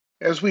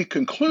As we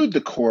conclude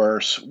the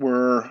course,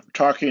 we're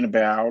talking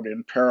about,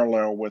 in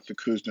parallel with the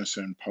Kuznets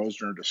and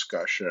Posner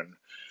discussion,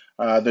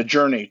 the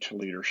journey to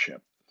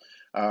leadership.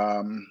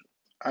 Um,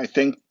 I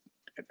think,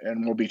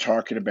 and we'll be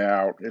talking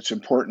about, it's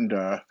important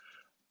to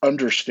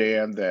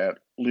understand that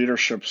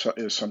leadership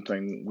is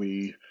something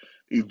we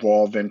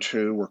evolve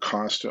into. We're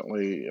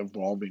constantly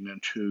evolving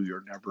into.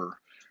 You're never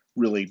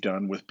really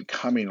done with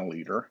becoming a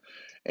leader.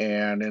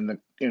 And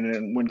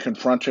when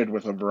confronted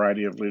with a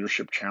variety of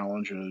leadership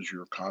challenges,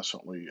 you're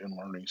constantly in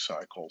learning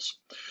cycles.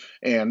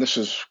 And this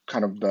is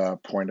kind of the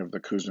point of the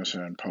Kuznets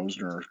and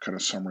Posner kind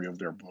of summary of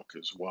their book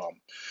as well.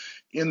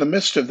 In the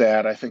midst of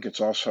that, I think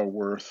it's also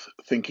worth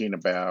thinking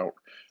about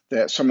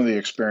that some of the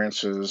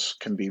experiences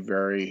can be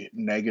very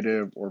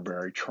negative or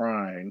very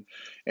trying.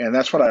 And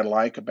that's what I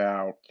like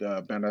about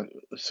the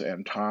Bennis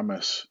and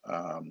Thomas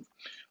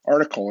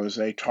article is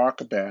they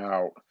talk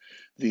about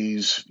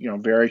these,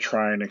 very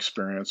trying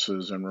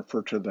experiences and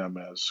refer to them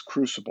as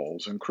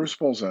crucibles. And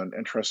crucibles are an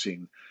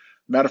interesting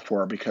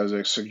metaphor because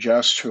it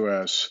suggests to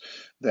us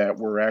that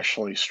we're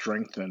actually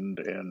strengthened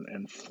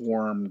and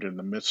formed in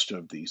the midst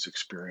of these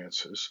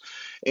experiences.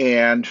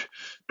 And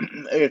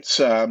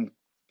it's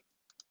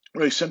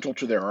really central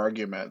to their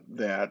argument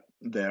that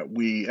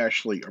we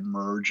actually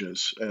emerge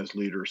as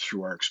leaders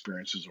through our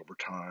experiences over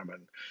time.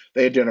 And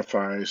they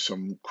identify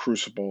some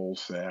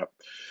crucibles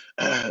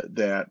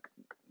that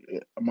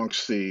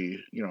amongst the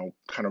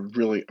kind of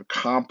really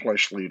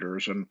accomplished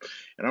leaders, and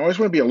I always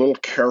want to be a little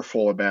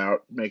careful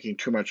about making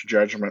too much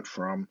judgment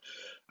from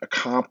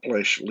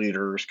accomplished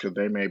leaders because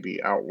they may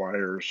be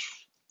outliers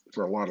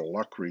for a lot of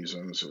luck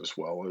reasons as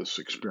well as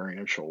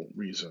experiential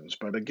reasons.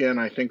 But again,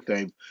 I think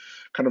they've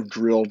kind of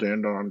drilled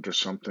in onto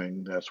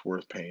something that's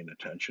worth paying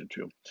attention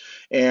to.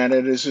 And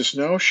it is this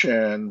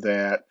notion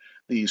that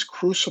these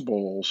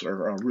crucibles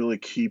are a really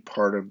key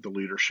part of the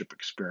leadership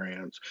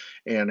experience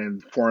and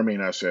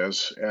informing us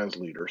as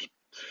leaders.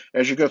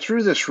 As you go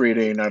through this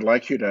reading, I'd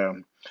like you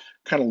to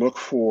kind of look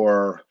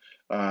for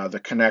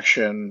the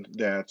connection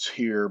that's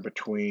here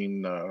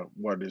between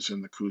what is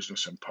in the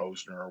Kuznets and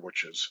Posner,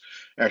 which is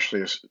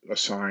actually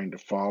assigned to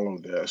follow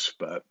this.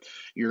 But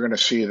you're going to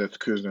see that the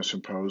Kuznets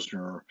and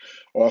Posner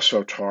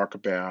also talk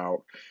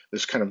about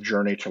this kind of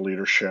journey to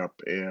leadership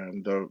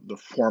and the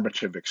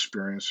formative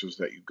experiences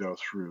that you go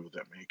through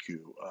that make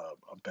you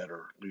a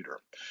better leader.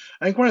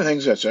 I think one of the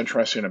things that's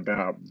interesting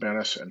about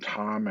Bennis and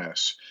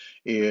Thomas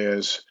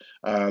is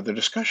the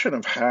discussion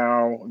of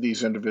how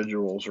these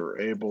individuals are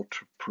able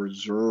to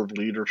preserve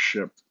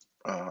leadership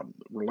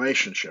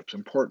relationships,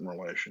 important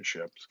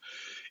relationships,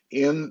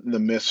 in the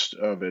midst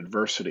of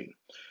adversity.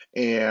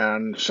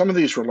 And some of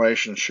these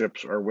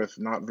relationships are with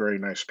not very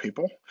nice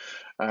people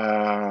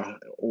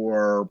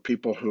or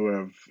people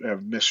who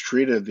have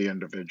mistreated the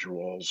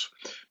individuals.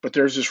 But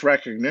there's this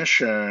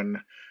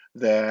recognition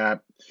that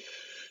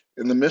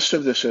in the midst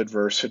of this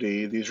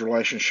adversity, these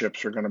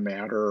relationships are going to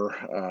matter.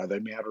 They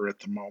matter at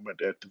the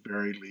moment, at the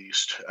very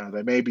least.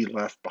 They may be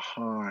left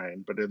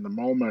behind, but in the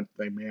moment,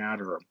 they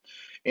matter.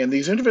 And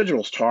these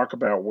individuals talk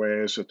about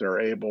ways that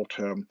they're able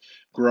to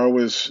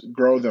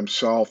grow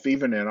themselves,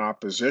 even in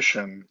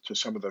opposition to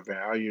some of the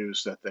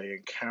values that they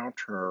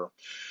encounter,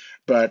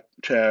 but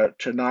to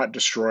not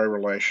destroy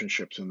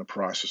relationships in the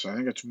process. I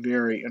think it's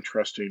very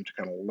interesting to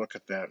kind of look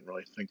at that and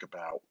really think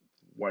about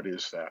what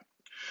is that.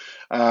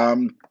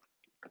 Um,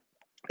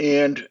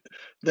 and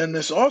then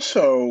there's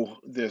also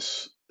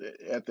this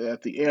at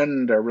the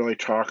end, they're really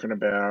talking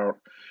about,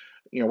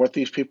 what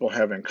these people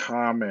have in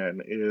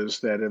common is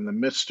that in the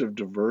midst of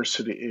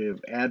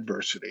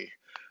adversity,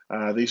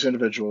 these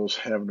individuals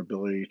have an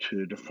ability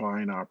to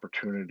define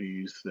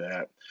opportunities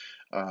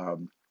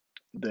um,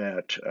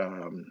 that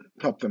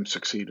help them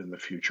succeed in the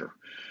future.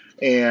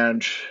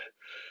 And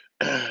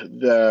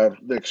the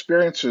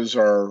experiences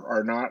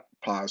are not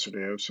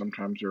positive.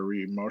 Sometimes they're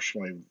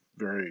emotionally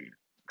very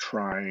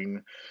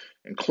trying,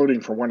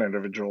 including for one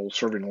individual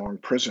serving a long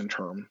prison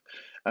term.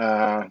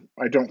 I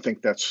don't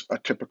think that's a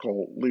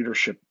typical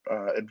leadership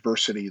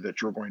adversity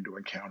that you're going to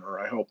encounter.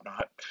 I hope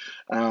not.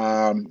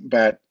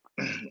 But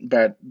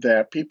but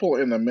that people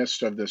in the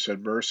midst of this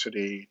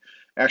adversity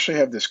actually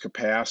have this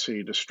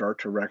capacity to start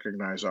to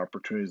recognize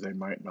opportunities they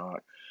might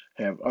not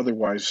have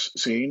otherwise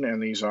seen,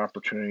 and these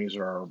opportunities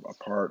are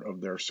a part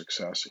of their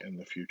success in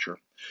the future.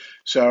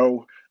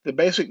 So the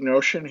basic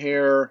notion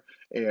here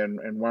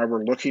and why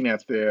we're looking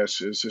at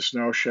this is this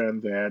notion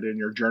that in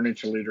your journey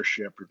to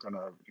leadership,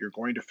 you're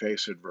going to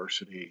face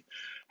adversity.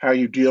 How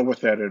you deal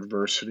with that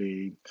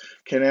adversity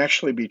can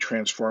actually be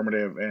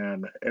transformative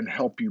and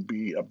help you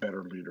be a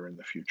better leader in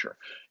the future.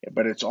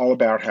 But it's all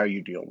about how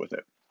you deal with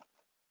it.